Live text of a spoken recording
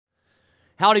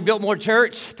Howdy, Biltmore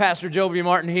Church. Pastor Joe B.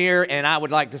 Martin here, and I would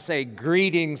like to say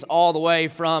greetings all the way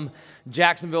from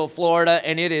Jacksonville, Florida,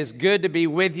 and it is good to be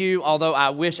with you, although I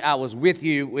wish I was with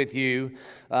you.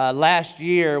 Last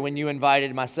year, when you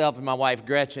invited myself and my wife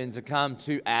Gretchen to come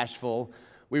to Asheville,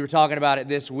 we were talking about it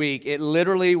this week. It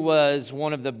literally was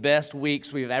one of the best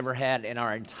weeks we've ever had in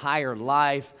our entire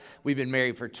life. We've been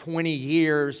married for 20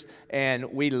 years,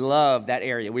 and we love that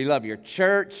area. We love your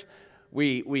church.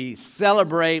 We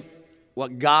celebrate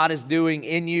what God is doing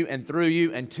in you and through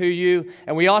you and to you.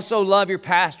 And we also love your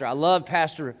pastor. I love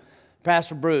Pastor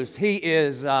Bruce.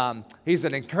 He's an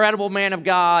incredible man of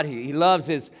God. He loves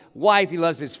his wife, he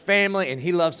loves his family, and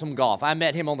he loves some golf. I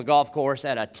met him on the golf course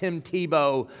at a Tim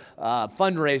Tebow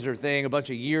fundraiser thing a bunch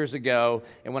of years ago,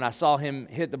 and when I saw him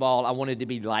hit the ball, I wanted to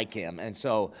be like him. And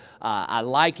so I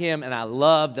like him, and I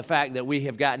love the fact that we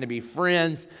have gotten to be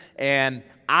friends. And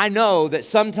I know that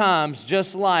sometimes,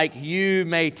 just like you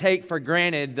may take for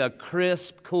granted the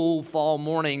crisp, cool fall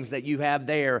mornings that you have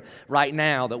there right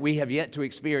now that we have yet to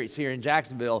experience here in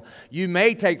Jacksonville, you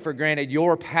may take for granted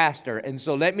your pastor. And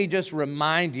so let me just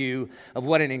remind you of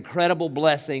what an incredible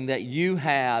blessing that you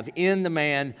have in the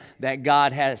man that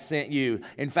God has sent you.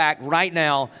 In fact, right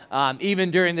now, even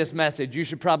during this message, you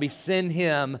should probably send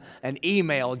him an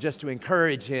email just to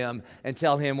encourage him and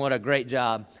tell him what a great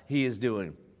job he is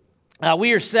doing.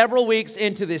 We are several weeks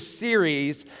into this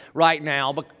series right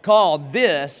now called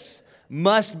This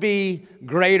Must Be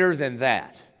Greater Than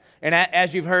That. And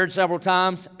as you've heard several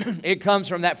times, it comes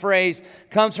from that phrase,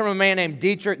 comes from a man named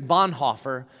Dietrich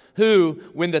Bonhoeffer, who,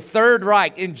 when the Third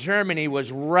Reich in Germany was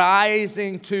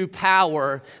rising to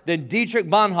power, then Dietrich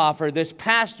Bonhoeffer, this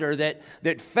pastor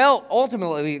that felt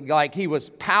ultimately like he was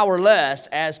powerless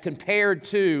as compared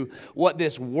to what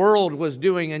this world was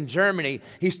doing in Germany,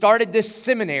 he started this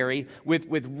seminary with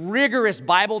rigorous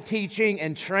Bible teaching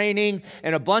and training,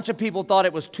 and a bunch of people thought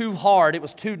it was too hard, it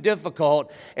was too difficult,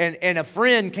 and a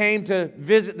friend came to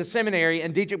visit the seminary,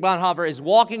 and Dietrich Bonhoeffer is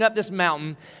walking up this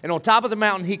mountain, and on top of the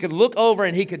mountain he could look over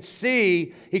and he could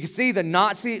see the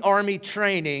Nazi army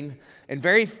training, and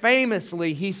very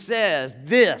famously he says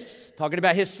this, talking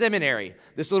about his seminary,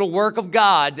 this little work of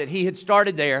God that he had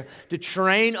started there to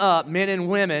train up men and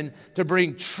women to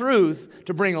bring truth,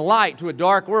 to bring light to a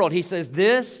dark world. He says,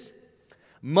 this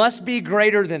must be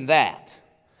greater than that.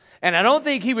 And I don't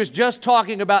think he was just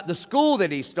talking about the school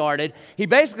that he started. He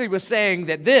basically was saying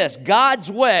that this, God's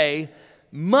way,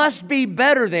 must be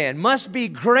better than, must be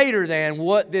greater than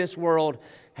what this world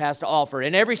has to offer.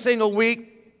 And every single week,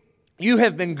 you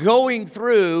have been going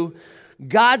through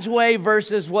God's way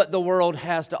versus what the world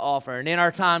has to offer. And in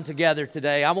our time together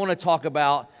today, I want to talk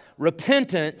about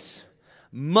repentance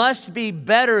must be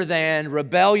better than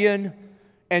rebellion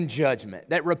and judgment.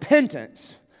 That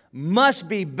repentance must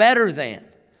be better than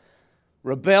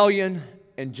rebellion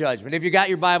and judgment. If you got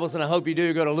your Bibles, and I hope you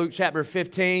do, go to Luke chapter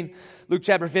 15. Luke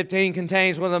chapter 15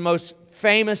 contains one of the most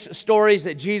famous stories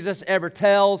that Jesus ever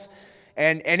tells.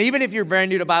 And even if you're brand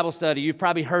new to Bible study, you've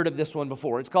probably heard of this one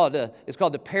before. It's called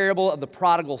the parable of the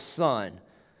prodigal son.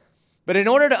 But in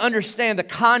order to understand the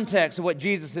context of what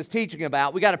Jesus is teaching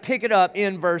about, we got to pick it up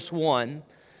in verse 1.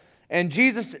 And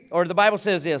the Bible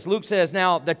says this, Luke says,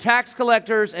 now the tax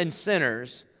collectors and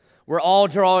sinners were all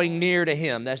drawing near to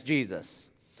him. That's Jesus.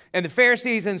 And the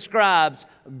Pharisees and scribes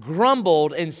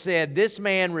grumbled and said, this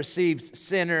man receives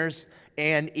sinners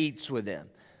and eats with them.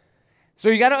 So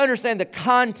you got to understand the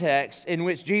context in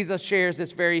which Jesus shares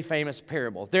this very famous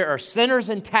parable. There are sinners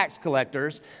and tax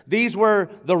collectors. These were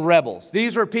the rebels.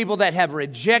 These were people that have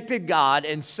rejected God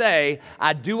and say,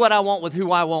 I do what I want with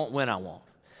who I want when I want.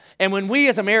 And when we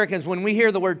as Americans, when we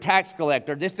hear the word tax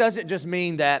collector, this doesn't just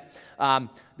mean that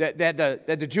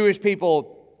the Jewish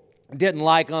people didn't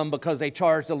like them because they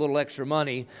charged a little extra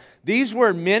money. These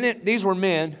were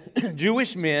men,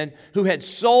 Jewish men, who had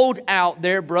sold out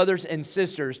their brothers and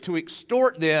sisters to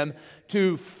extort them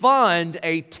to fund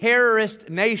a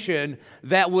terrorist nation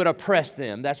that would oppress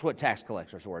them. That's what tax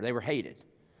collectors were. They were hated.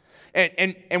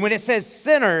 And when it says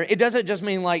sinner, it doesn't just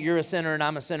mean like you're a sinner and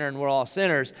I'm a sinner and we're all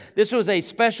sinners. This was a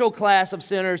special class of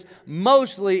sinners.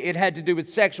 Mostly it had to do with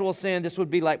sexual sin. This would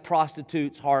be like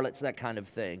prostitutes, harlots, that kind of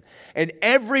thing. And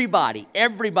everybody,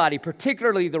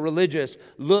 particularly the religious,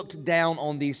 looked down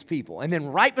on these people. And then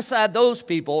right beside those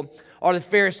people are the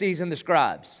Pharisees and the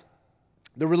scribes,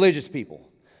 the religious people,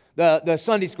 the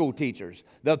Sunday school teachers,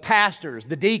 the pastors,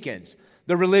 the deacons,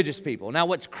 the religious people. Now,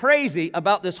 what's crazy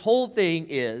about this whole thing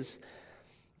is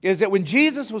that when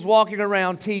Jesus was walking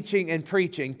around teaching and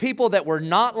preaching, people that were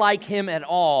not like him at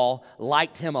all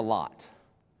liked him a lot.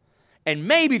 And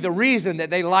maybe the reason that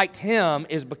they liked him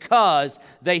is because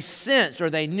they sensed or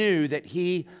they knew that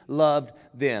he loved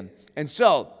them. And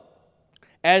so,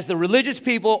 as the religious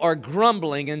people are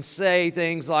grumbling and say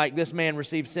things like, this man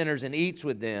receives sinners and eats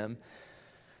with them,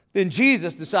 then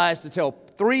Jesus decides to tell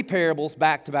 3 parables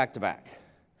back to back to back.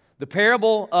 The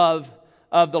parable of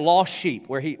the lost sheep,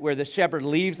 where the shepherd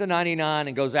leaves the 99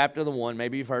 and goes after the one.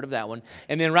 Maybe you've heard of that one.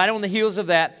 And then right on the heels of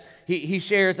that, he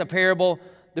shares the parable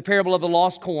of the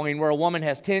lost coin, where a woman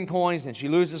has 10 coins and she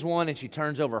loses one and she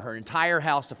turns over her entire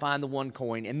house to find the one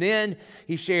coin. And then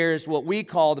he shares what we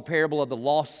call the parable of the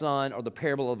lost son, or the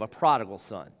parable of a prodigal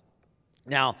son.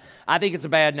 Now, I think it's a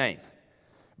bad name,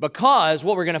 because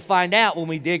what we're going to find out when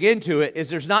we dig into it is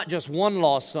there's not just one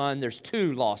lost son, there's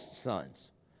 2 lost sons.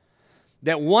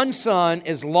 That one son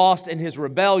is lost in his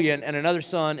rebellion and another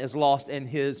son is lost in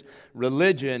his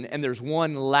religion, and there's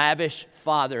one lavish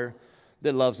father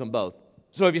that loves them both.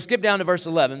 So if you skip down to verse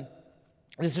 11,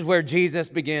 this is where Jesus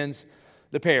begins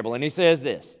the parable. And he says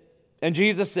this, and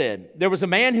Jesus said, there was a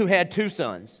man who had 2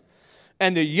 sons,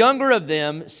 and the younger of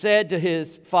them said to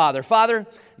his father, Father,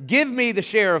 give me the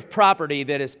share of property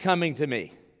that is coming to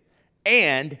me.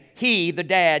 And he, the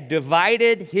dad,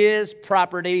 divided his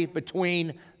property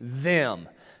between them.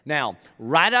 Now,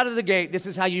 right out of the gate, this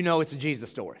is how you know it's a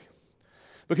Jesus story.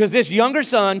 Because this younger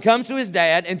son comes to his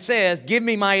dad and says, give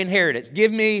me my inheritance.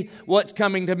 Give me what's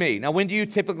coming to me. Now, when do you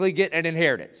typically get an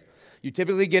inheritance? You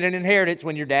typically get an inheritance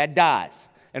when your dad dies.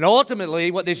 And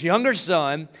ultimately, what this younger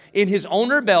son, in his own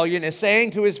rebellion, is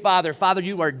saying to his father, Father,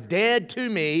 you are dead to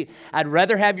me. I'd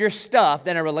rather have your stuff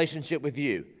than a relationship with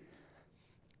you.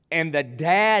 And the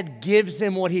dad gives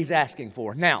him what he's asking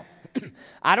for. Now,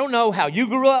 I don't know how you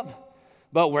grew up,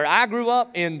 but where I grew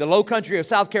up in the low country of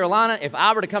South Carolina, if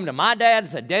I were to come to my dad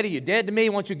and say, Daddy, you're dead to me,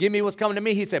 won't you give me what's coming to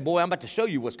me? He'd say, boy, I'm about to show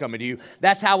you what's coming to you.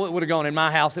 That's how it would have gone in my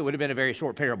house. It would have been a very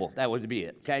short parable. That would be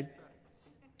it, okay?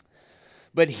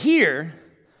 But here,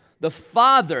 the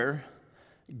father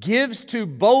gives to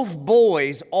both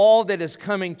boys all that is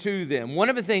coming to them. One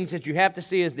of the things that you have to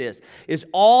see is this, is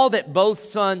all that both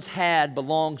sons had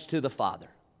belongs to the father.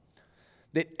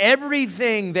 That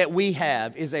everything that we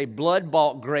have is a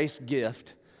blood-bought grace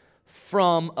gift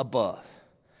from above.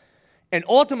 And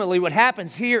ultimately what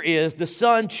happens here is the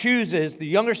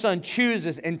younger son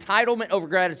chooses entitlement over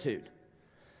gratitude.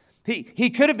 He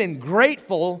could have been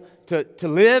grateful to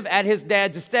live at his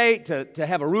dad's estate, to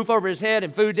have a roof over his head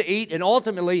and food to eat, and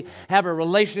ultimately have a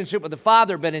relationship with the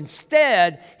father. But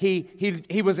instead,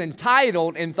 he was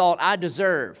entitled and thought, I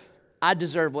deserve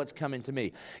what's coming to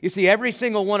me. You see, every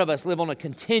single one of us live on a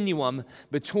continuum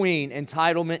between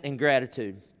entitlement and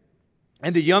gratitude.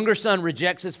 And the younger son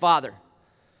rejects his father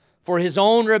for his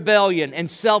own rebellion and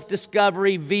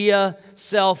self-discovery via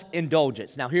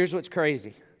self-indulgence. Now, here's what's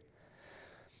crazy.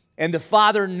 And the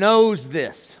father knows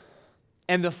this.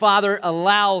 And the father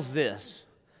allows this.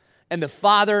 And the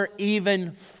father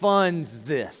even funds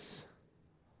this.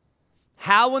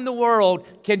 How in the world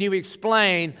can you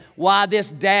explain why this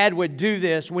dad would do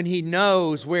this when he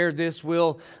knows where this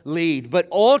will lead? But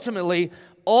ultimately,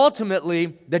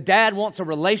 the dad wants a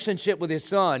relationship with his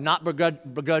son, not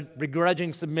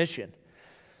begrudging submission.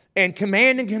 And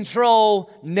command and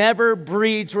control never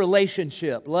breeds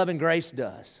relationship. Love and grace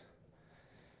does.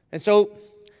 And so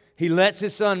he lets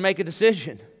his son make a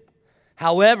decision.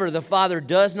 However, the father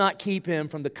does not keep him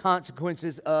from the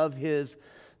consequences of his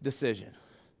decision.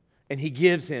 And he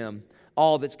gives him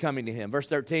all that's coming to him. Verse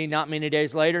 13, not many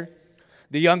days later,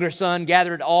 the younger son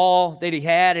gathered all that he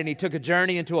had, and he took a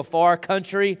journey into a far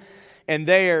country. And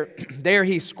there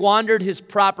he squandered his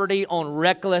property on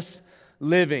reckless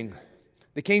living.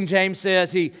 The King James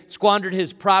says he squandered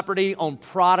his property on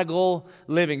prodigal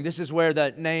living. This is where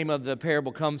the name of the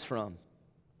parable comes from.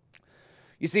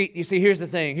 You see, here's the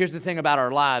thing. Here's the thing about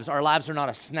our lives. Our lives are not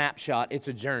a snapshot. It's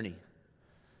a journey.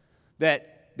 That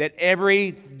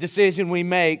every decision we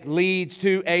make leads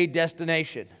to a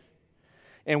destination.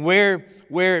 And where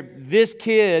this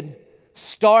kid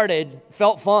started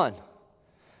felt fun.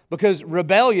 Because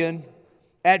rebellion,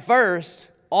 at first,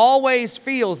 always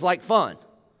feels like fun.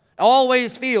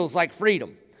 Always feels like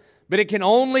freedom. But it can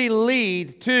only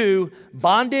lead to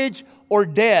bondage or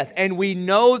death. And we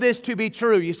know this to be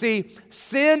true. You see,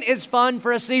 sin is fun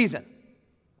for a season.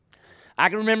 I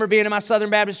can remember being in my Southern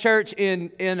Baptist church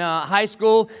in high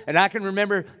school, and I can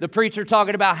remember the preacher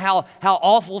talking about how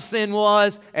awful sin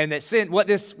was, and that sin, what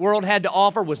this world had to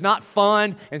offer, was not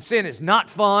fun, and sin is not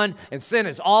fun, and sin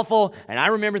is awful. And I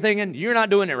remember thinking, you're not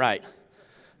doing it right.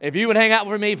 If you would hang out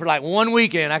with me for like one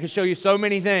weekend, I could show you so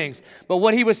many things. But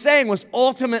what he was saying was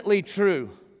ultimately true.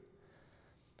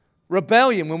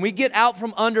 Rebellion, when we get out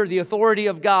from under the authority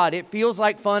of God, it feels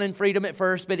like fun and freedom at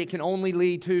first, but it can only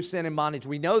lead to sin and bondage.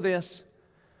 We know this.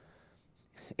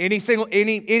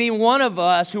 Any one of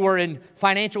us who are in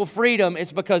financial freedom,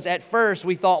 it's because at first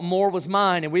we thought more was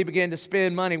mine, and we began to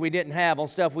spend money we didn't have on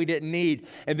stuff we didn't need.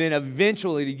 And then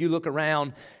eventually you look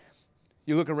around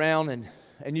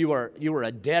and you are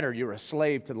a debtor, you're a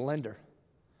slave to the lender.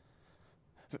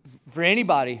 For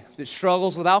anybody that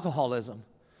struggles with alcoholism,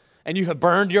 and you have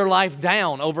burned your life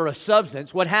down over a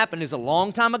substance, what happened is a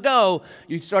long time ago,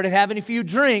 you started having a few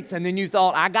drinks, and then you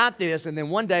thought, I got this, and then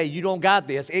one day you don't got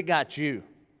this, it got you.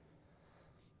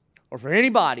 Or for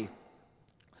anybody,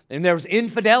 and there was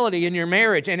infidelity in your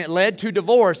marriage and it led to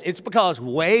divorce, it's because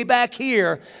way back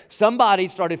here, somebody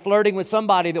started flirting with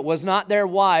somebody that was not their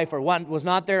wife or was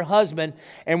not their husband,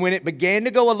 and when it began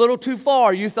to go a little too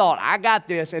far, you thought, I got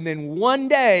this, and then one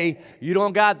day, you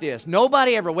don't got this.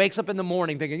 Nobody ever wakes up in the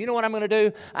morning thinking, you know what I'm going to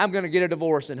do? I'm going to get a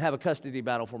divorce and have a custody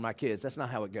battle for my kids. That's not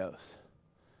how it goes.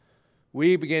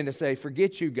 We begin to say,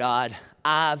 forget you, God.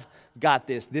 I've got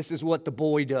this. This is what the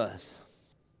boy does.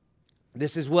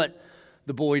 This is what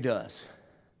the boy does.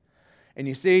 And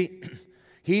you see,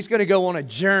 he's going to go on a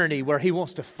journey where he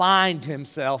wants to find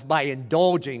himself by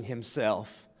indulging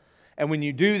himself. And when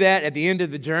you do that, at the end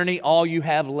of the journey, all you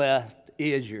have left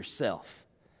is yourself.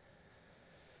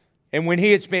 And when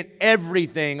he had spent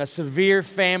everything, a severe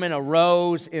famine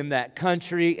arose in that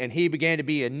country, and he began to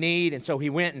be in need. And so he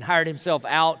went and hired himself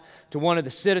out to one of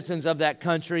the citizens of that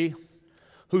country,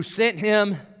 who sent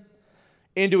him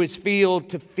into his field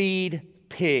to feed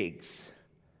pigs.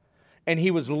 And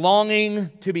he was longing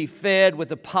to be fed with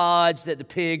the pods that the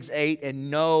pigs ate,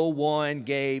 and no one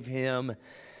gave him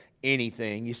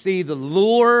anything. You see, the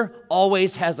lure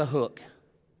always has a hook.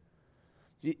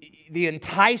 The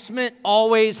enticement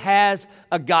always has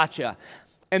a gotcha.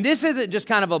 And this isn't just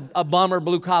kind of a bummer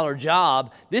blue-collar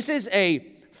job. This is a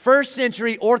first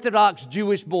century Orthodox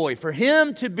Jewish boy. For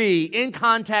him to be in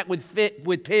contact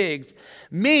with pigs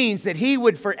means that he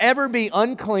would forever be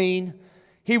unclean.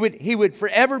 He would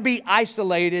forever be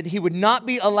isolated. He would not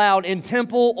be allowed in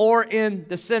temple or in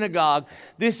the synagogue.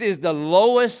 This is the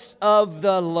lowest of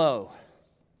the low.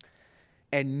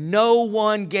 And no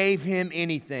one gave him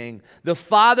anything. The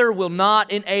Father will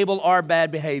not enable our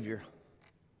bad behavior.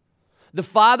 The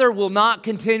Father will not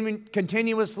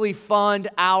continuously fund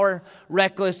our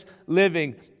reckless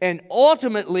living. And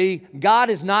ultimately, God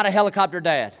is not a helicopter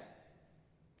dad.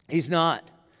 He's not.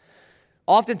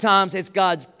 Oftentimes, it's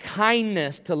God's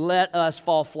kindness to let us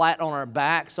fall flat on our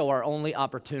back, so our only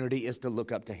opportunity is to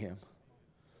look up to Him.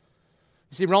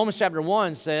 You see, Romans chapter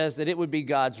 1 says that it would be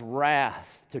God's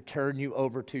wrath to turn you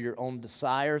over to your own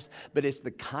desires, but it's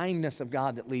the kindness of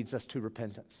God that leads us to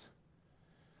repentance.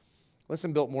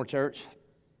 Listen, Biltmore Church,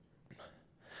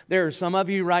 there are some of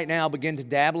you right now begin to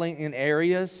dabbling in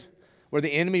areas where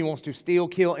the enemy wants to steal,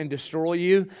 kill, and destroy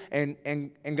you,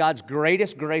 and God's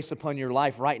greatest grace upon your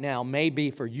life right now may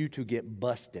be for you to get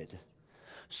busted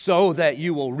so that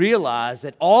you will realize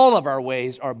that all of our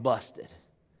ways are busted.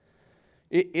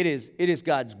 It is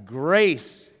God's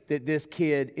grace that this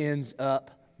kid ends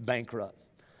up bankrupt.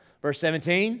 Verse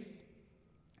 17,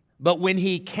 but when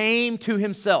he came to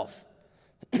himself,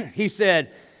 he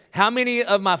said, how many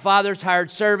of my father's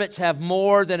hired servants have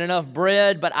more than enough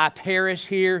bread, but I perish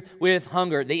here with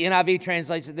hunger? The NIV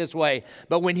translates it this way,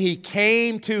 but when he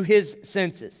came to his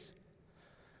senses,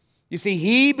 you see,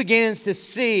 he begins to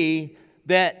see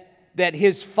that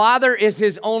his father is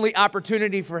his only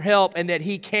opportunity for help and that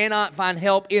he cannot find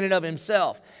help in and of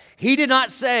himself. He did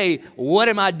not say, what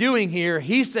am I doing here?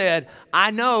 He said,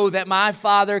 I know that my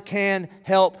Father can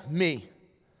help me.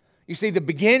 You see, the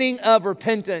beginning of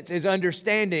repentance is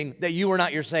understanding that you are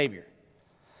not your Savior.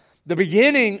 The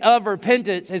beginning of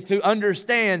repentance is to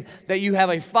understand that you have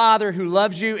a Father who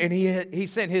loves you and He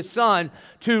sent His Son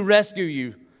to rescue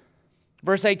you.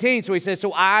 Verse 18, so he says,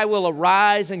 so I will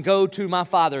arise and go to my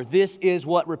Father. This is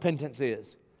what repentance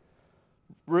is.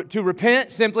 To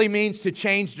repent simply means to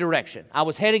change direction. I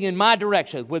was heading in my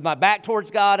direction with my back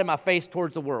towards God and my face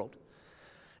towards the world.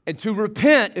 And to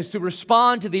repent is to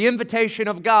respond to the invitation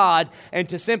of God and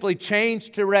to simply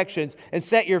change directions and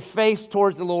set your face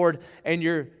towards the Lord and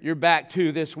your back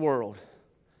to this world.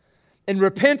 And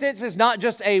repentance is not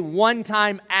just a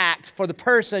one-time act for the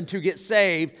person to get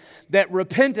saved. That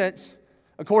repentance,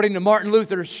 according to Martin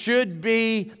Luther, should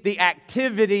be the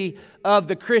activity of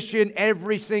the Christian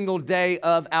every single day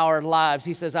of our lives.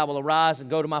 He says, I will arise and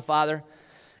go to my Father,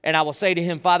 and I will say to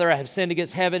him, Father, I have sinned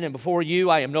against heaven and before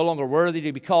you. I am no longer worthy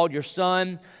to be called your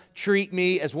son. Treat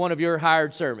me as one of your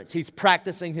hired servants. He's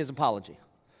practicing his apology.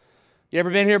 You ever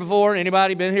been here before?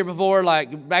 Anybody been here before?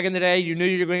 Like back in the day, you knew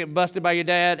you were going to get busted by your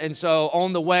dad, and so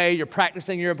on the way, you're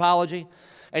practicing your apology.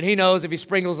 And he knows if he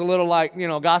sprinkles a little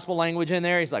gospel language in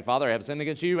there, he's like, Father, I have sinned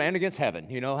against you and against heaven.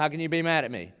 How can you be mad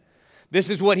at me? This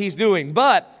is what he's doing.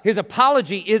 But his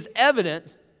apology is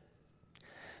evident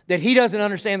that he doesn't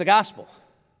understand the gospel.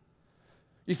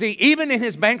 You see, even in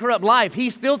his bankrupt life, he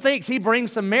still thinks he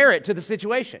brings some merit to the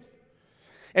situation.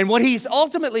 And what he's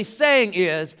ultimately saying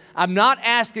is, I'm not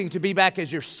asking to be back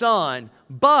as your son,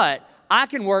 but I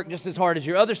can work just as hard as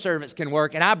your other servants can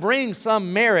work, and I bring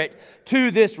some merit to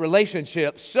this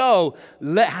relationship. So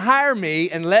hire me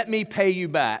and let me pay you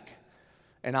back,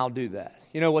 and I'll do that.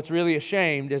 What's really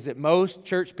ashamed is that most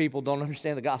church people don't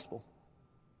understand the gospel.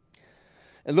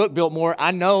 And look, Biltmore,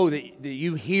 I know that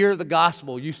you hear the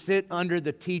gospel. You sit under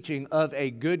the teaching of a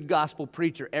good gospel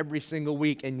preacher every single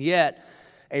week, and yet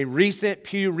a recent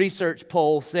Pew Research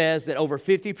poll says that over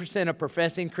 50% of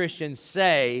professing Christians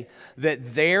say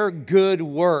that their good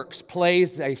works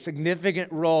plays a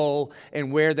significant role in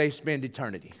where they spend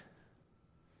eternity.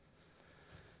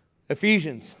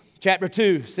 Ephesians chapter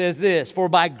 2 says this, "For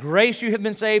by grace you have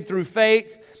been saved through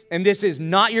faith, and this is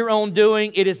not your own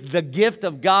doing, it is the gift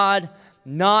of God,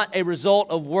 not a result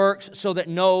of works, so that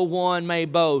no one may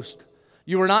boast."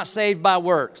 You were not saved by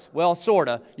works. Well, sort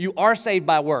of. You are saved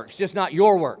by works, just not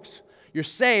your works. You're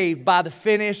saved by the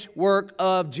finished work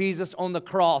of Jesus on the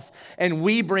cross, and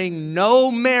we bring no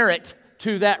merit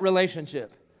to that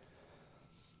relationship.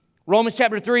 Romans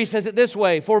chapter 3 says it this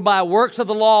way, "For by works of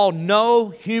the law, no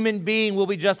human being will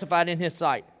be justified in his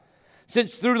sight.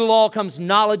 Since through the law comes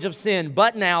knowledge of sin,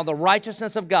 but now the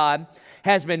righteousness of God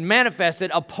has been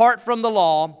manifested apart from the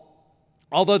law,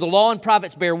 although the law and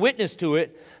prophets bear witness to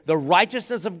it, the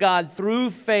righteousness of God through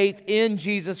faith in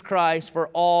Jesus Christ for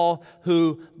all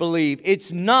who believe."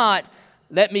 It's not,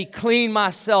 let me clean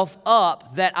myself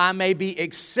up that I may be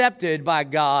accepted by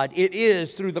God. It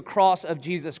is through the cross of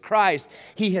Jesus Christ.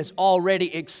 He has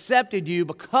already accepted you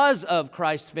because of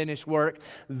Christ's finished work.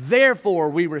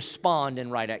 Therefore, we respond in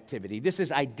right activity. This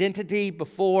is identity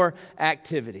before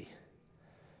activity.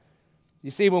 You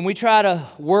see, when we try to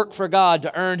work for God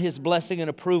to earn His blessing and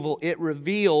approval, it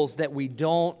reveals that we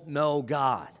don't know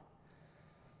God.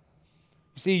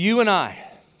 You see, you and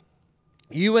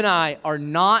I are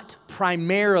not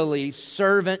primarily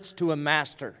servants to a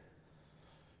master.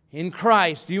 In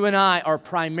Christ, you and I are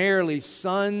primarily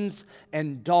sons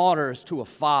and daughters to a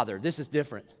father. This is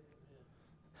different.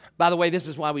 By the way, this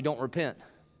is why we don't repent.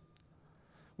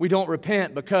 We don't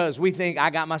repent because we think, I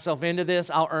got myself into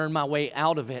this, I'll earn my way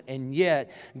out of it. And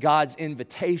yet, God's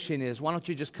invitation is, why don't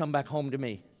you just come back home to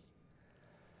me?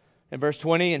 In verse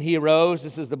 20, "And he arose,"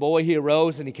 this is the boy, "he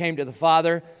arose and he came to the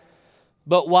father.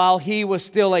 But while he was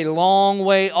still a long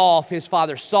way off, his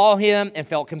father saw him and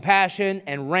felt compassion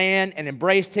and ran and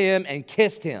embraced him and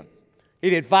kissed him." He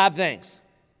did 5 things.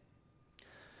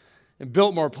 And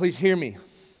Biltmore, please hear me.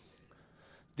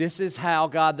 This is how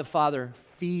God the Father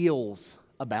feels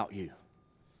about you.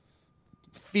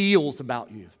 Feels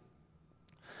about you.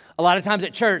 A lot of times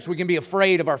at church, we can be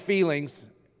afraid of our feelings.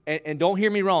 And don't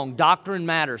hear me wrong, doctrine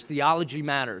matters, theology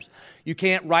matters. You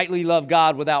can't rightly love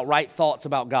God without right thoughts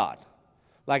about God.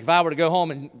 Like if I were to go home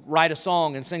and write a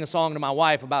song and sing a song to my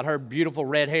wife about her beautiful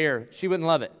red hair, she wouldn't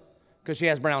love it because she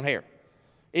has brown hair.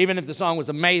 Even if the song was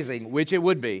amazing, which it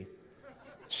would be,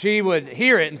 she would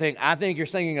hear it and think, I think you're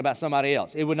singing about somebody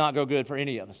else. It would not go good for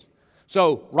any of us.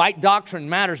 So right doctrine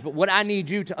matters, but what I need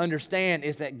you to understand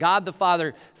is that God the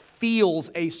Father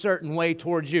feels a certain way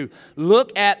towards you.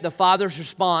 Look at the Father's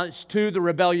response to the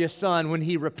rebellious son when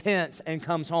he repents and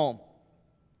comes home.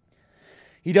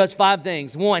 He does 5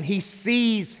 things. 1, he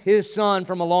sees his son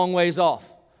from a long ways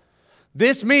off.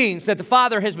 This means that the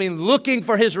father has been looking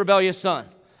for his rebellious son.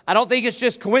 I don't think it's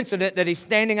just coincident that he's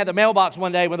standing at the mailbox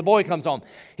one day when the boy comes home.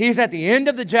 He's at the end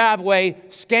of the driveway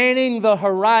scanning the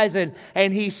horizon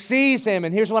and he sees him.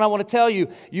 And here's what I want to tell you.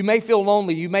 You may feel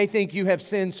lonely. You may think you have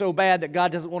sinned so bad that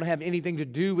God doesn't want to have anything to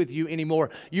do with you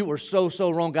anymore. You are so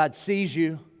wrong. God sees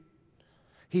you.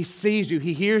 He sees you.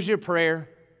 He hears your prayer.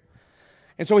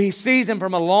 And so he sees him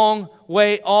from a long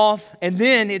way off. And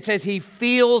then it says he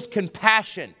feels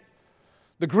compassion.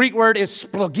 The Greek word is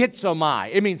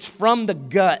splagizomai. It means from the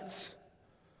guts.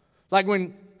 Like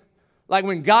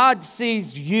when God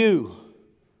sees you,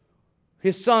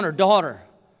 his son or daughter,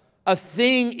 a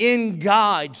thing in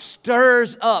God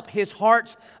stirs up his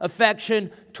heart's affection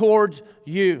towards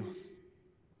you.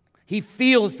 He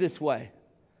feels this way.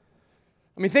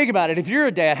 I mean, think about it. If you're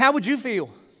a dad, how would you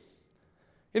feel?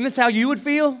 Isn't this how you would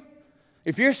feel?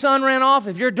 If your son ran off,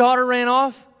 if your daughter ran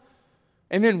off,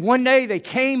 and then one day they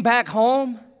came back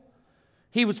home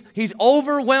He's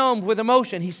overwhelmed with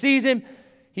emotion. He sees him,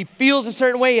 he feels a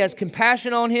certain way, he has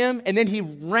compassion on him, and then he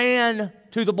ran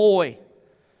to the boy.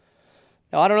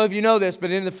 Now, I don't know if you know this,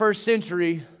 but in the first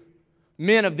century,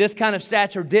 men of this kind of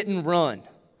stature didn't run.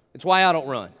 It's why I don't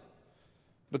run.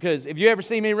 Because if you ever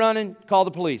see me running, call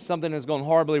the police. Something is going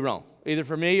horribly wrong, either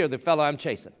for me or the fellow I'm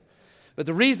chasing. But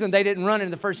the reason they didn't run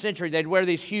in the first century, they'd wear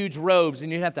these huge robes,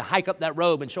 and you'd have to hike up that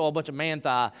robe and show a bunch of man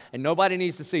thigh, and nobody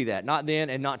needs to see that, not then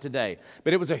and not today.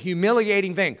 But it was a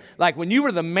humiliating thing. Like when you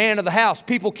were the man of the house,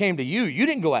 people came to you. You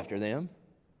didn't go after them.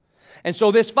 And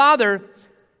so this father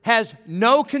has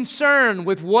no concern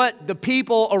with what the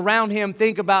people around him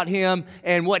think about him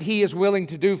and what he is willing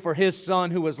to do for his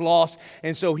son who was lost.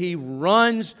 And so he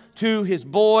runs to his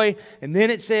boy, and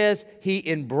then it says he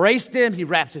embraced him. He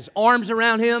wraps his arms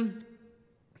around him.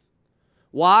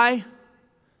 Why?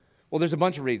 Well, there's a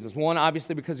bunch of reasons. One,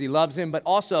 obviously because he loves him, but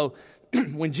also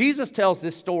when Jesus tells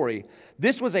this story,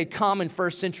 this was a common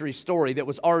first century story that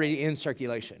was already in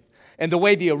circulation. And the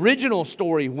way the original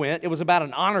story went, it was about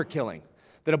an honor killing.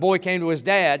 That a boy came to his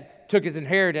dad, took his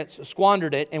inheritance,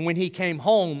 squandered it, and when he came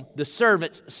home, the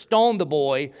servants stoned the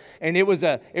boy, and it was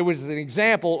an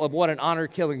example of what an honor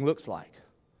killing looks like.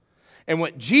 And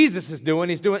what Jesus is doing,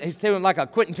 he's doing like a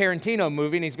Quentin Tarantino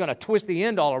movie, and he's going to twist the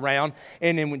end all around.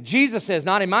 And then when Jesus says,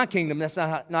 not in my kingdom, that's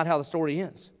not how the story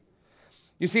ends.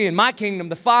 You see, in my kingdom,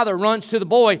 the father runs to the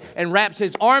boy and wraps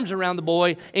his arms around the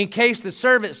boy. In case the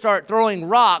servants start throwing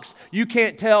rocks, you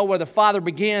can't tell where the father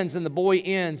begins and the boy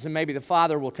ends, and maybe the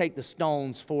father will take the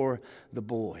stones for the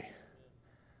boy.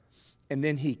 And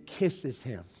then he kisses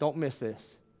him. Don't miss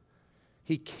this.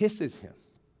 He kisses him.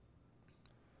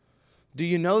 Do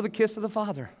you know the kiss of the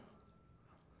Father?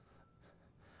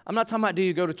 I'm not talking about do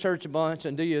you go to church a bunch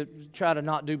and do you try to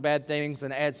not do bad things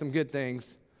and add some good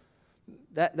things.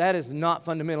 That is not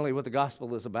fundamentally what the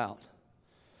gospel is about.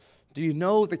 Do you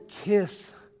know the kiss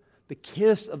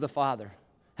of the Father?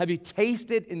 Have you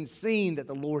tasted and seen that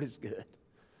the Lord is good?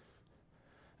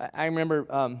 I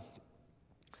remember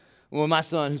when my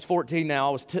son, who's 14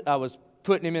 now, I was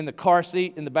putting him in the car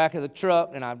seat in the back of the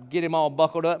truck, and I get him all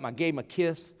buckled up, and I gave him a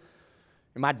kiss.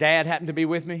 And my dad happened to be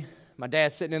with me. My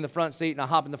dad's sitting in the front seat, and I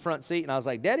hop in the front seat, and I was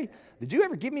like, Daddy, did you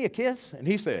ever give me a kiss? And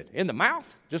he said, in the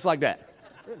mouth? Just like that.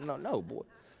 No, boy.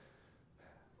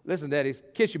 Listen, daddies,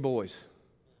 kiss your boys.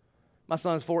 My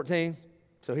son's 14,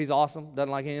 so he's awesome, doesn't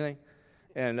like anything.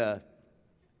 And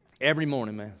every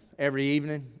morning, man, every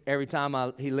evening, every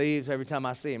time he leaves, every time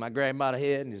I see him, I grab him by the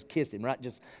head and just kiss him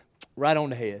right on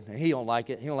the head. And he don't like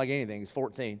it. He don't like anything. He's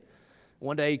 14.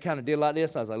 One day he kind of did like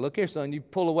this. I was like, look here, son, you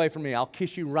pull away from me. I'll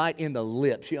kiss you right in the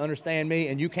lips. You understand me?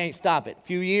 And you can't stop it. A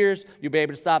few years, you'll be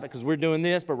able to stop it because we're doing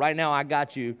this. But right now, I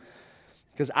got you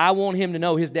because I want him to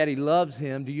know his daddy loves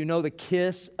him. Do you know the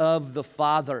kiss of the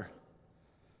Father?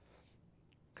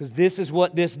 Because this is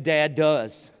what this dad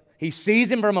does. He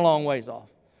sees him from a long ways off.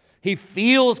 He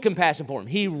feels compassion for him.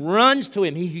 He runs to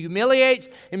him. He humiliates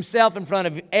himself in front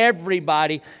of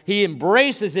everybody. He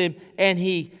embraces him and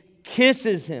he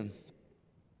kisses him.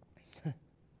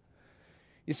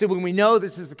 You see, when we know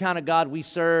this is the kind of God we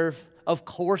serve, of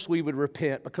course we would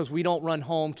repent because we don't run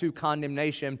home to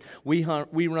condemnation. We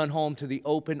run home to the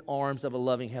open arms of a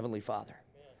loving Heavenly Father.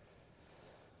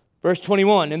 Verse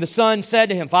 21, and the son said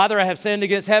to him, Father, I have sinned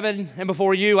against heaven and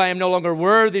before you. I am no longer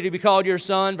worthy to be called your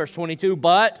son. Verse 22,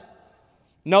 but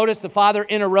notice the father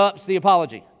interrupts the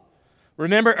apology.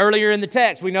 Remember earlier in the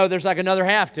text, we know there's like another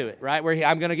half to it, right? Where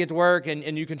I'm going to get to work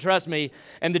and you can trust me.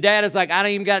 And the dad is like, I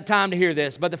don't even got time to hear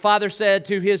this. But the father said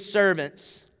to his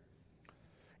servants,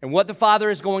 and what the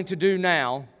father is going to do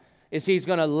now is he's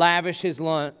going to lavish his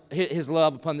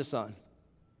love upon the son.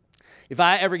 If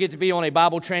I ever get to be on a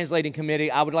Bible translating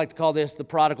committee, I would like to call this the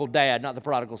prodigal dad, not the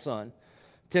prodigal son.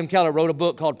 Tim Keller wrote a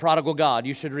book called Prodigal God.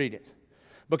 You should read it.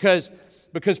 Because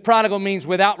prodigal means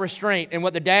without restraint. And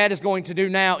what the dad is going to do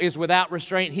now is without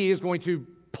restraint. He is going to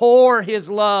pour his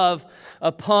love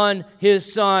upon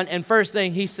his son. And first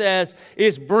thing he says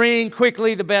is bring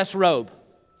quickly the best robe.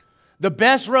 The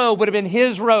best robe would have been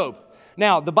his robe.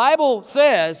 Now, the Bible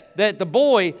says that the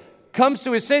boy comes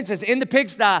to his senses in the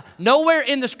pigsty. Nowhere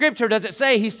in the scripture does it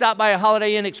say he stopped by a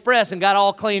Holiday Inn Express and got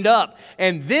all cleaned up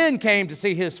and then came to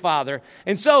see his father.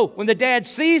 And so when the dad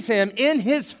sees him in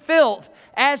his filth,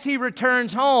 as he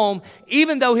returns home,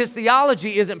 even though his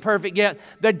theology isn't perfect yet,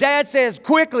 the dad says,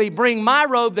 quickly, bring my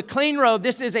robe, the clean robe.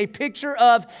 This is a picture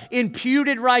of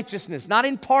imputed righteousness, not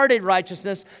imparted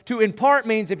righteousness. To impart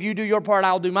means if you do your part,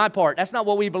 I'll do my part. That's not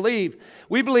what we believe.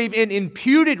 We believe in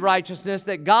imputed righteousness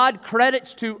that God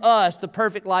credits to us the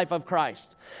perfect life of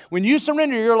Christ. When you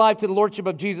surrender your life to the Lordship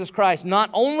of Jesus Christ, not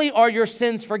only are your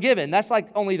sins forgiven, that's like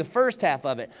only the first half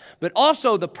of it, but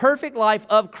also the perfect life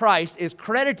of Christ is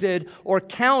credited or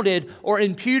counted or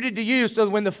imputed to you, so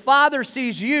that when the Father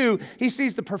sees you, He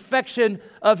sees the perfection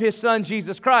of His Son,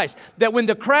 Jesus Christ. That when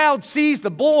the crowd sees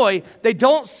the boy, they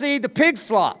don't see the pig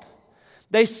slop.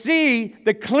 They see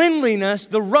the cleanliness,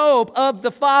 the robe of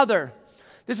the Father.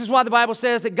 This is why the Bible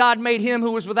says that God made Him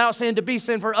who was without sin to be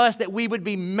sin for us, that we would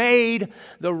be made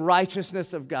the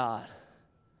righteousness of God.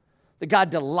 That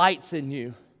God delights in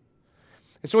you.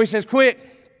 And so He says, quick,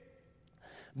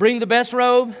 bring the best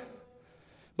robe.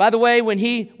 By the way, when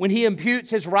he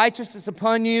imputes His righteousness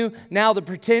upon you, now the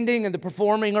pretending and the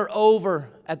performing are over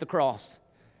at the cross.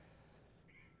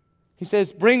 He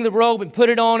says, bring the robe and put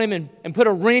it on Him and put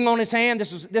a ring on His hand.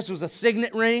 This was a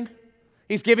signet ring.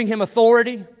 He's giving Him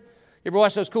authority. You ever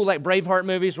watch those cool like Braveheart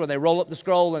movies where they roll up the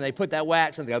scroll and they put that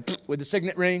wax and they go with the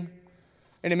signet ring?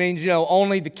 And it means,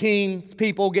 only the king's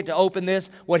people get to open this.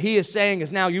 What He is saying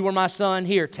is, now you are my son.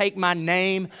 Here, take my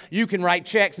name. You can write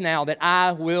checks now that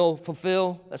I will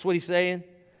fulfill. That's what He's saying.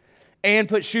 And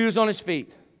put shoes on His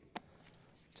feet.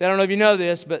 So I don't know if you know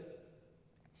this, but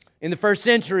in the first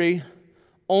century,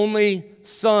 only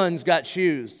sons got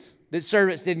shoes. That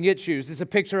servants didn't get shoes. It's a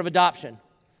picture of adoption.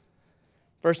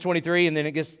 Verse 23, and then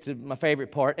it gets to my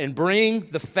favorite part. And bring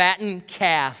the fattened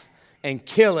calf and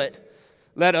kill it.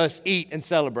 Let us eat and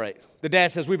celebrate. The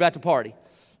dad says, we're about to party.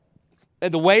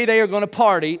 And the way they are going to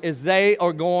party is they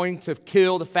are going to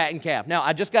kill the fattened calf. Now,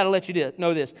 I just got to let you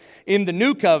know this. In the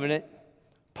new covenant,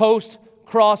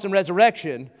 post-cross and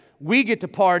resurrection, we get to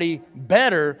party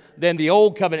better than the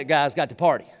old covenant guys got to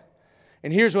party.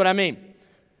 And here's what I mean.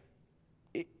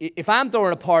 If I'm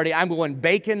throwing a party, I'm going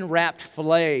bacon-wrapped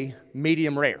filet,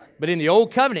 medium rare. But in the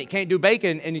Old Covenant, you can't do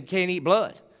bacon and you can't eat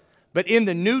blood. But in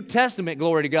the New Testament,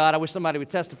 glory to God, I wish somebody would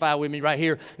testify with me right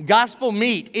here, gospel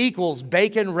meat equals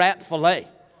bacon-wrapped filet.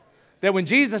 That when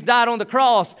Jesus died on the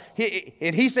cross,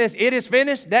 He says, it is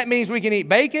finished, that means we can eat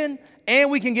bacon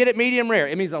and we can get it medium rare.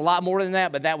 It means a lot more than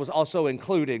that, but that was also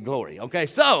included, glory. Okay,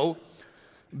 so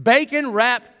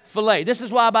bacon-wrapped filet. This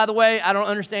is why, by the way, I don't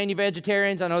understand you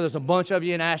vegetarians. I know there's a bunch of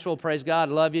you in Asheville. Praise God.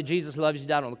 Love you. Jesus loves you. He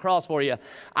died on the cross for you.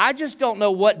 I just don't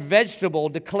know what vegetable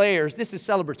declares this is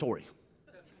celebratory.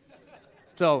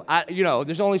 So,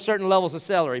 there's only certain levels of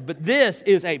celery. But this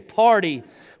is a party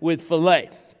with filet.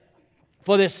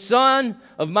 For this son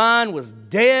of mine was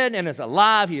dead and is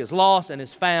alive. He is lost and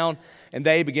is found. And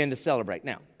they begin to celebrate.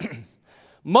 Now,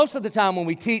 most of the time when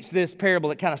we teach this parable,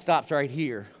 it kind of stops right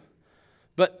here.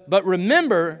 But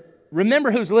remember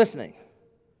who's listening.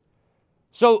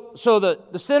 So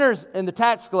the sinners and the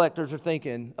tax collectors are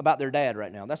thinking about their dad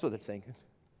right now. That's what they're thinking.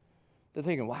 They're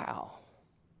thinking, wow,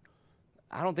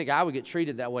 I don't think I would get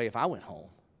treated that way if I went home.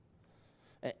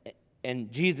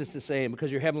 And Jesus is saying,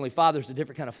 because your heavenly Father's a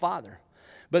different kind of father.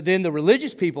 But then the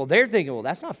religious people, they're thinking, well,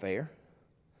 that's not fair.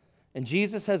 And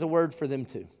Jesus has a word for them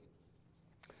too.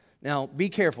 Now, be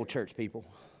careful, church people.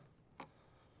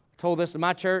 Told this to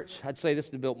my church, I'd say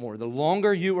this to Biltmore. The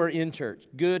longer you are in church,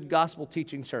 good gospel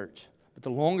teaching church, but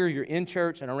the longer you're in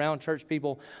church and around church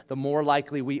people, the more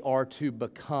likely we are to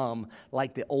become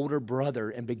like the older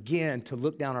brother and begin to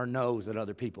look down our nose at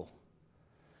other people.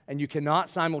 And you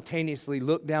cannot simultaneously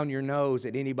look down your nose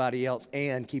at anybody else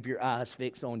and keep your eyes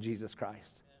fixed on Jesus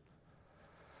Christ.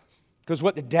 Because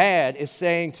what the dad is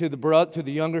saying to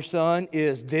the younger son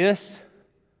is, this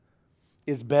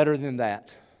is better than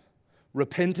that.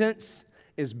 Repentance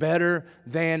is better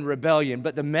than rebellion.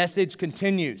 But the message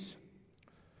continues.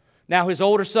 Now his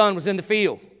older son was in the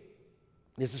field.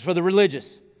 This is for the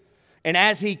religious. And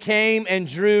as he came and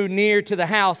drew near to the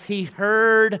house, he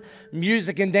heard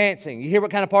music and dancing. You hear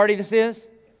what kind of party this is?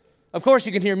 Of course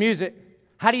you can hear music.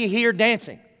 How do you hear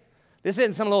dancing? This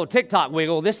isn't some little TikTok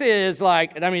wiggle. This is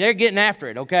they're getting after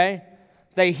it, okay?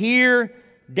 They hear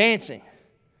dancing.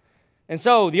 And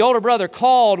so the older brother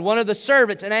called one of the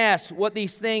servants and asked what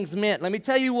these things meant. Let me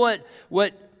tell you what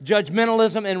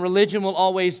judgmentalism and religion will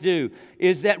always do,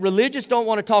 is that religious don't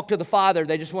want to talk to the Father,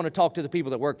 they just want to talk to the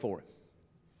people that work for Him.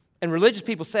 And religious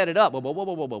people set it up.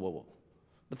 Whoa.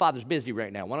 The Father's busy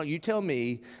right now. Why don't you tell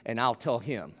me and I'll tell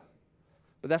Him?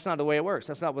 But that's not the way it works.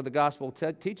 That's not what the gospel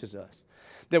teaches us.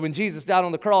 That when Jesus died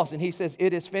on the cross and He says,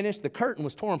 it is finished, the curtain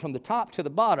was torn from the top to the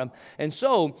bottom. And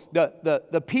so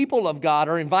the people of God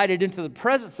are invited into the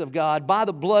presence of God by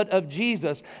the blood of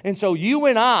Jesus. And so you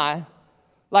and I,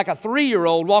 like a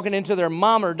 3-year-old walking into their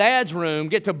mom or dad's room,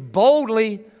 get to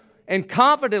boldly and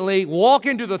confidently walk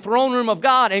into the throne room of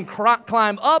God and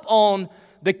climb up on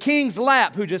the King's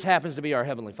lap, who just happens to be our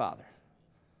Heavenly Father.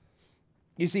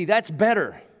 You see, that's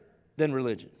better than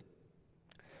religion.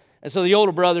 And so the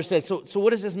older brother said, so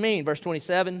what does this mean? Verse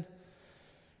 27,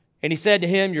 and he said to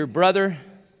him, your brother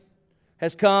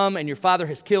has come, and your father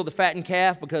has killed the fattened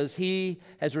calf because he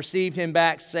has received him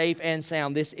back safe and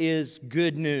sound. This is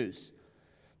good news.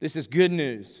 This is good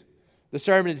news. The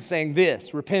sermon is saying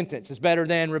this: repentance is better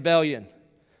than rebellion.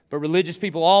 But religious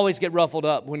people always get ruffled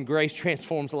up when grace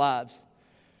transforms lives.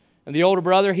 And the older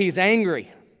brother, he's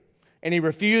angry, and he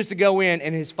refused to go in,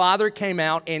 and his father came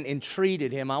out and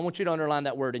entreated him. I want you to underline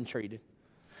that word, entreated.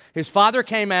 His father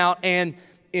came out and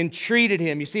entreated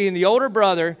him. You see, in the older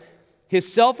brother,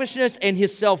 his selfishness and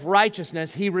his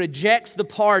self-righteousness, he rejects the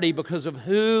party because of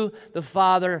who the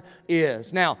Father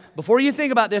is. Now, before you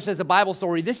think about this as a Bible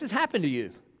story, this has happened to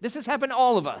you. This has happened to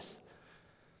all of us.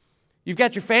 You've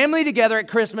got your family together at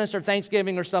Christmas or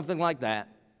Thanksgiving or something like that,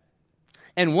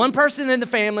 and one person in the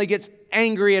family gets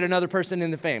angry at another person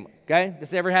in the family, okay?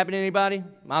 Does this ever happen to anybody?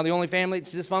 Am I the only family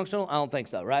that's dysfunctional? I don't think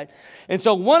so, right? And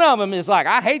so one of them is like,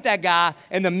 I hate that guy,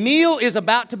 and the meal is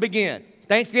about to begin.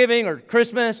 Thanksgiving or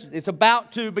Christmas, it's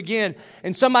about to begin,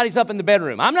 and somebody's up in the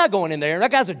bedroom. I'm not going in there. That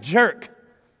guy's a jerk.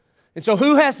 And so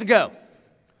who has to go?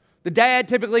 The dad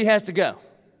typically has to go.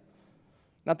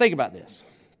 Now think about this.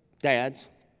 Dads,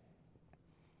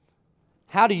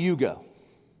 how do you go?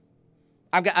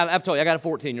 I've told you, I got a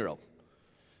 14-year-old.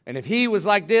 And if he was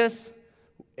like this,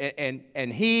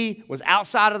 and he was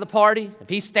outside of the party, if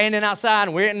he's standing outside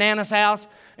and we're at Nana's house,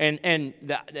 and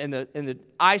the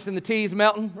ice and the tea is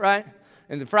melting, right?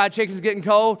 And the fried chicken's getting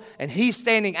cold, and he's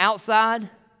standing outside,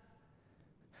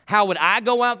 how would I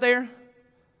go out there?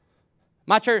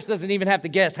 My church doesn't even have to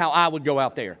guess how I would go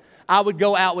out there. I would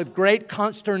go out with great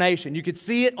consternation. You could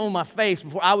see it on my face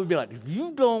before. I would be like, if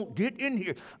you don't get in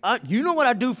here, you know what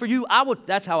I do for you?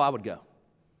 That's how I would go.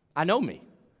 I know me.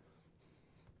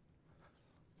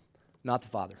 Not the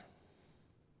Father.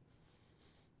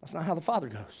 That's not how the Father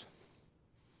goes.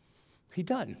 He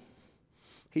doesn't.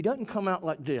 He doesn't come out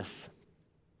like this.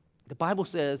 The Bible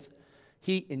says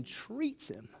he entreats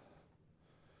him.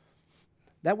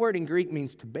 That word in Greek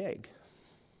means to beg,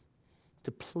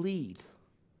 to plead.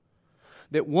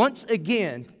 That once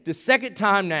again, the second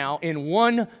time now in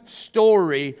one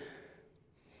story,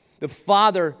 the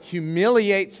Father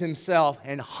humiliates himself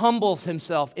and humbles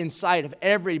himself in sight of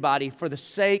everybody for the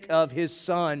sake of his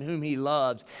Son whom he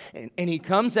loves. And he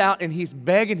comes out and he's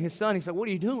begging his son. He said, what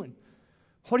are you doing?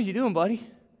 What are you doing, buddy?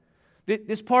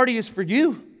 This party is for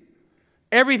you.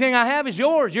 Everything I have is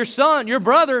yours. Your son, your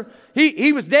brother,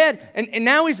 he was dead and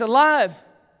now he's alive.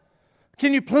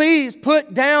 Can you please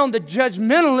put down the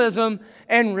judgmentalism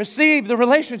and receive the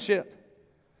relationship?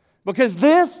 Because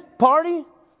this party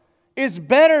is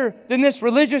better than this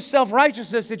religious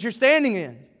self-righteousness that you're standing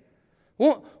in.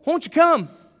 Won't you come?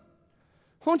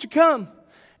 Won't you come?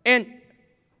 And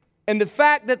the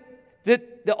fact that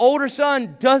the older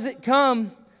son doesn't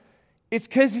come, it's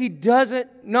because he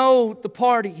doesn't know the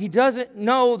party. He doesn't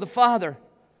know the Father.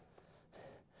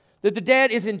 That the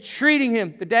dad is entreating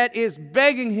him. The dad is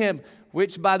begging him.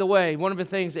 Which, by the way, one of the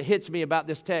things that hits me about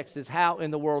this text is how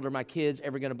in the world are my kids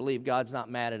ever going to believe God's not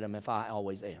mad at them if I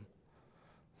always am?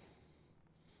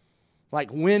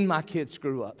 Like when my kids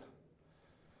screw up,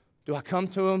 do I come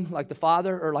to them like the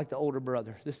father or like the older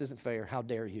brother? This isn't fair. How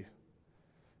dare you?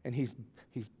 And he's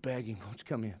begging, won't you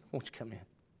come in? Won't you come in?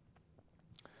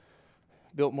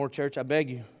 Biltmore Church, I beg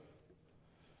you.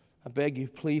 I beg you,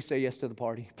 please say yes to the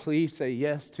party. Please say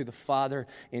yes to the Father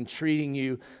entreating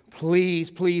you.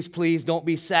 Please, please, please don't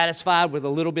be satisfied with a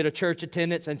little bit of church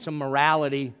attendance and some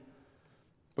morality,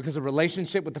 because a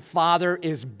relationship with the Father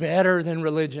is better than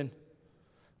religion.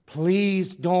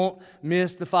 Please don't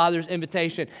miss the Father's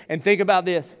invitation. And think about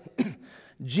this.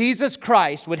 Jesus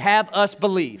Christ would have us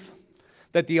believe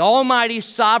that the almighty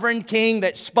sovereign King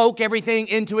that spoke everything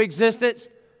into existence,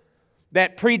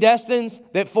 that predestines,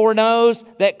 that foreknows,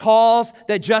 that calls,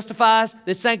 that justifies,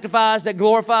 that sanctifies, that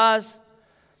glorifies,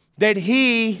 that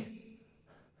he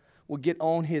will get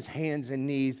on his hands and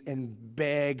knees and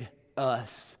beg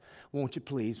us, won't you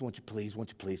please, won't you please, won't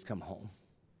you please come home?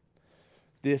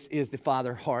 This is the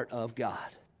Father heart of God.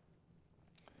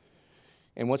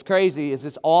 And what's crazy is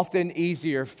it's often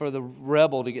easier for the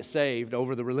rebel to get saved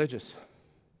over the religious.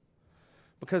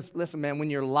 Because, listen, man, when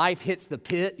your life hits the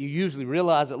pit, you usually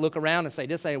realize it, look around and say,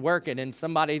 this ain't working. And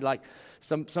somebody like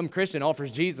some Christian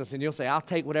offers Jesus, and you'll say, I'll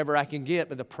take whatever I can get.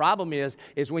 But the problem is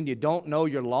when you don't know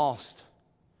you're lost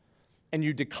and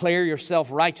you declare yourself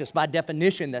righteous. By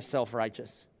definition, that's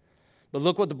self-righteous. But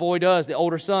look what the boy does, the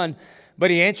older son. But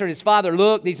he answered his father,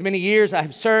 look, these many years I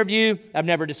have served you. I've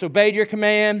never disobeyed your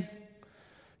command.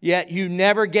 Yet you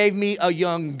never gave me a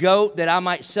young goat that I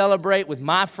might celebrate with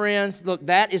my friends. Look,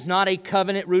 that is not a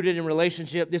covenant rooted in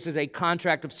relationship. This is a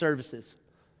contract of services.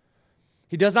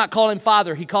 He does not call him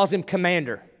father. He calls him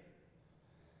commander.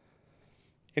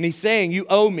 And he's saying, you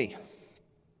owe me.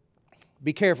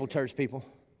 Be careful, church people.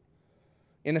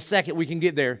 In a second, we can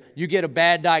get there. You get a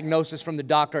bad diagnosis from the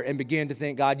doctor and begin to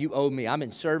think, God, you owe me. I've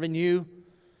been serving you,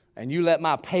 and you let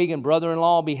my pagan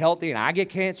brother-in-law be healthy, and I get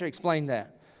cancer. Explain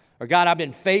that. Or, God, I've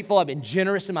been faithful. I've been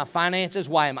generous in my finances.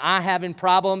 Why am I having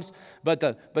problems? But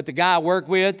the guy I work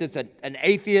with that's an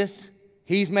atheist,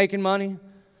 he's making money.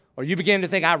 Or you begin to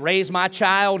think, I raised my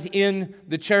child in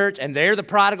the church, and they're the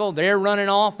prodigal. They're running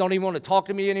off. Don't even want to talk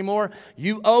to me anymore.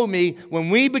 You owe me. When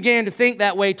we begin to think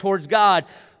that way towards God,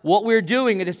 what we're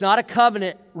doing, it is not a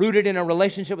covenant rooted in a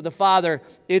relationship with the Father.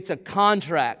 It's a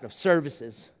contract of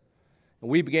services. And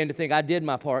we begin to think, I did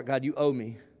my part. God, you owe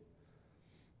me.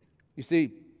 You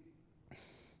see,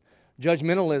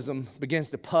 judgmentalism begins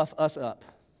to puff us up.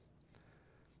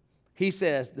 He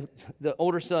says, the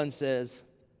older son says,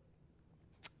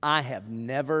 I have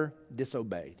never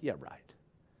disobeyed. Yeah, right.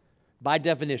 By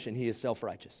definition, he is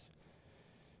self-righteous.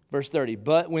 Verse 30,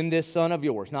 but when this son of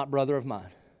yours, not brother of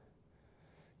mine.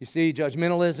 You see,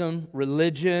 judgmentalism,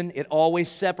 religion, it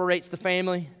always separates the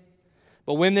family.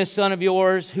 But when this son of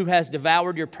yours who has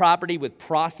devoured your property with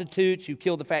prostitutes, you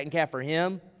killed the fattened calf for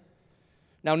him.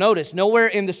 Now notice, nowhere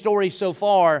in the story so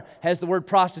far has the word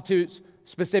prostitutes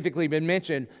specifically been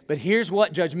mentioned, but here's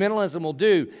what judgmentalism will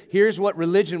do. Here's what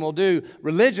religion will do.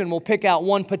 Religion will pick out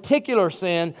one particular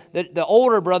sin that the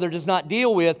older brother does not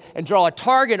deal with and draw a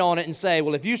target on it and say,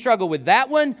 well, if you struggle with that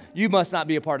one, you must not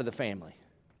be a part of the family.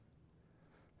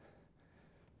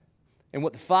 And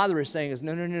what the Father is saying is,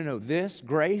 no. This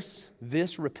grace,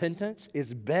 this repentance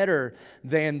is better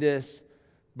than this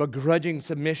begrudging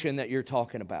submission that you're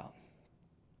talking about.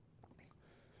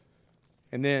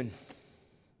 And then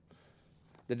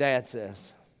the dad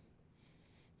says,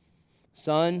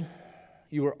 son,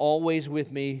 you are always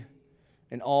with me,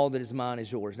 and all that is mine is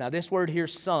yours. Now, this word here,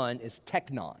 son, is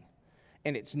teknon.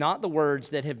 And it's not the words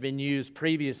that have been used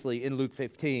previously in Luke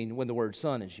 15 when the word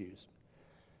son is used.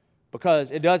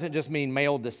 Because it doesn't just mean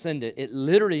male descendant. It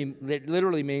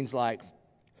literally means like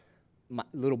my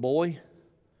little boy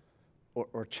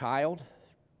or child.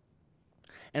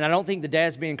 And I don't think the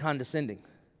dad's being condescending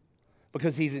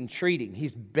because he's entreating,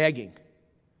 he's begging.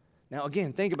 Now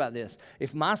again, think about this.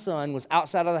 If my son was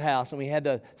outside of the house and we had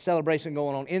the celebration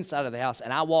going on inside of the house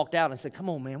and I walked out and said, come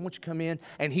on, man, won't you come in?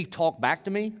 And he talked back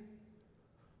to me,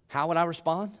 how would I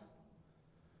respond?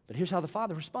 But here's how the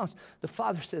Father responds. The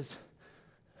Father says,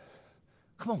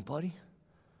 come on, buddy.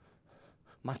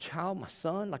 My child, my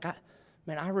son,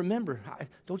 I remember.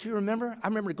 Don't you remember? I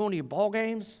remember going to your ball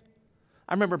games.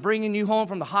 I remember bringing you home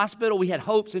from the hospital. We had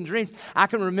hopes and dreams. I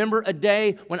can remember a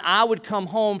day when I would come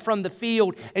home from the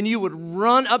field and you would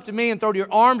run up to me and throw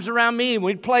your arms around me and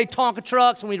we'd play Tonka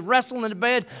trucks and we'd wrestle in the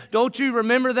bed. Don't you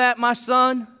remember that, my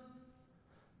son?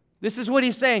 This is what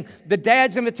he's saying. The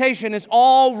dad's invitation is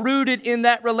all rooted in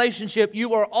that relationship.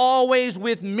 You are always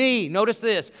with me. Notice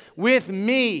this, with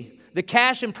me. The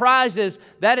cash and prizes,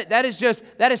 that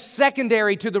is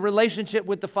secondary to the relationship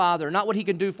with the Father. Not what he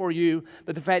can do for you,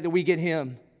 but the fact that we get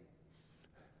him.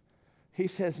 He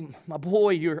says, my boy,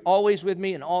 you're always with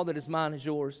me, and all that is mine is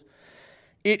yours.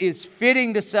 It is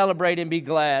fitting to celebrate and be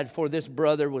glad, for this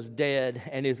brother was dead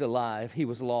and is alive. He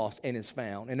was lost and is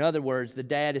found. In other words, the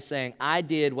dad is saying, I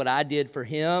did what I did for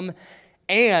him,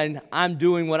 and I'm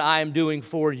doing what I am doing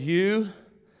for you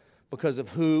because of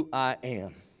who I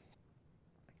am.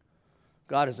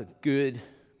 God is a good,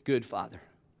 good Father,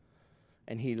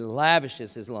 and he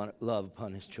lavishes his love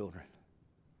upon his children.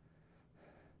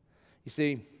 You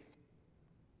see,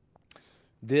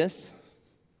 this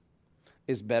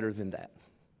is better than that.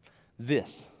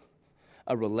 This,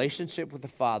 a relationship with the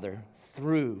Father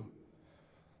through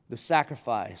the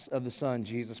sacrifice of the Son,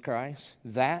 Jesus Christ,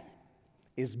 that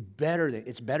is better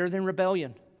than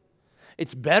rebellion.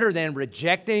 It's better than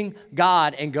rejecting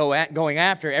God and going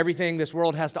after everything this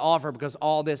world has to offer, because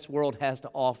all this world has to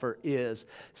offer is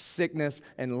sickness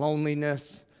and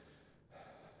loneliness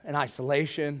and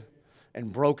isolation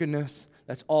and brokenness.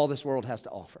 That's all this world has to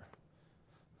offer.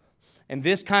 And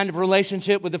this kind of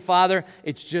relationship with the Father,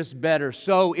 it's just better.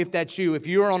 So if that's you, if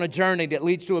you're on a journey that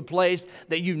leads to a place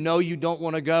that you know you don't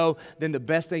want to go, then the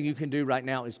best thing you can do right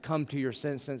now is come to your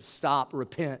senses, stop,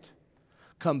 repent.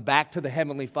 Come back to the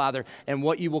Heavenly Father, and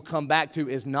what you will come back to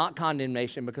is not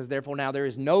condemnation, because therefore now there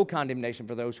is no condemnation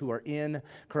for those who are in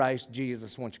Christ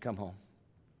Jesus once you come home.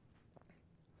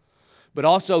 But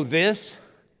also this,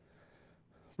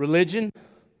 religion,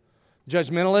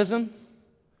 judgmentalism,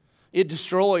 It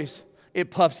destroys.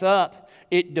 It puffs up.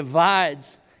 It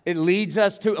divides. It leads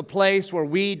us to a place where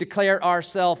we declare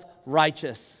ourselves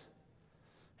righteous.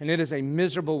 And it is a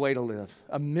miserable way to live.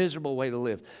 A miserable way to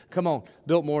live. Come on,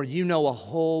 Biltmore, you know a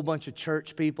whole bunch of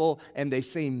church people, and they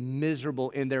seem miserable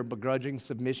in their begrudging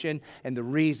submission. And the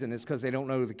reason is because they don't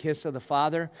know the kiss of the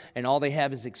Father, and all they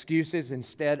have is excuses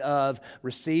instead of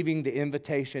receiving the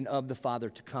invitation of the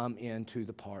Father to come into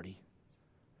the party.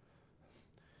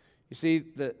 You see,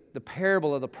 the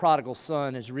parable of the prodigal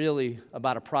son is really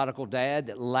about a prodigal dad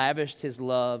that lavished his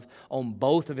love on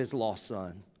both of his lost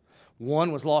sons.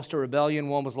 One was lost to rebellion,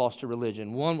 one was lost to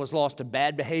religion. One was lost to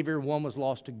bad behavior, one was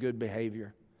lost to good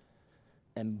behavior.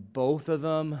 And both of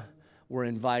them were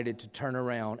invited to turn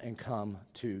around and come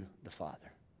to the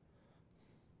Father.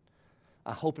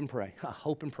 I hope and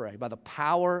pray by the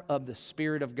power of the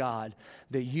Spirit of God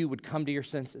that you would come to your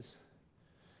senses,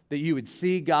 that you would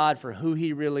see God for who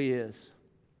He really is.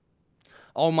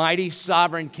 Almighty,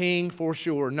 sovereign King, for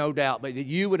sure, no doubt, but that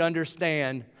you would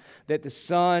understand that the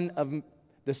Son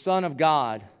of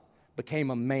God became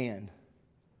a man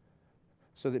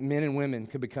so that men and women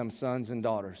could become sons and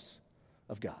daughters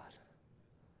of God.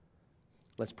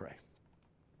 Let's pray.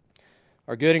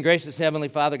 Our good and gracious Heavenly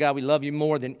Father, God, we love you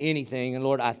more than anything. And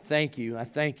Lord, I thank you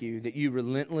that you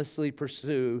relentlessly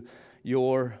pursue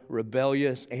your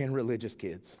rebellious and religious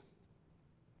kids.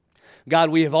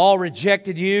 God, we have all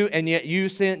rejected you, and yet you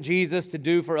sent Jesus to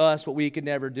do for us what we could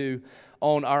never do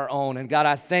on our own. And God,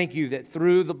 I thank you that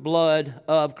through the blood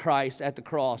of Christ at the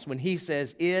cross, when He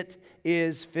says it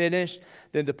is finished,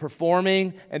 then the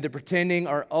performing and the pretending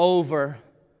are over.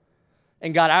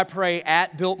 And God, I pray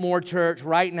at Biltmore Church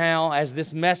right now, as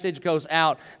this message goes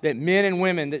out, that men and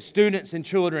women, that students and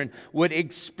children would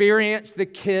experience the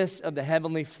kiss of the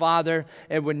Heavenly Father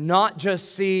and would not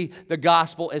just see the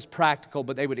gospel as practical,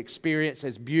 but they would experience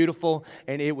as beautiful,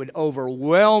 and it would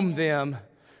overwhelm them,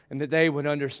 and that they would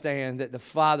understand that the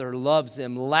Father loves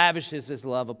them, lavishes His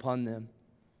love upon them.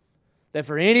 That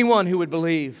for anyone who would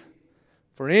believe,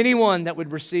 for anyone that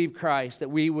would receive Christ, that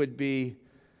we would be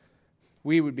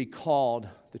called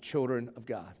the children of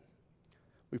God.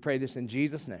 We pray this in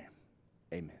Jesus' name.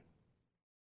 Amen.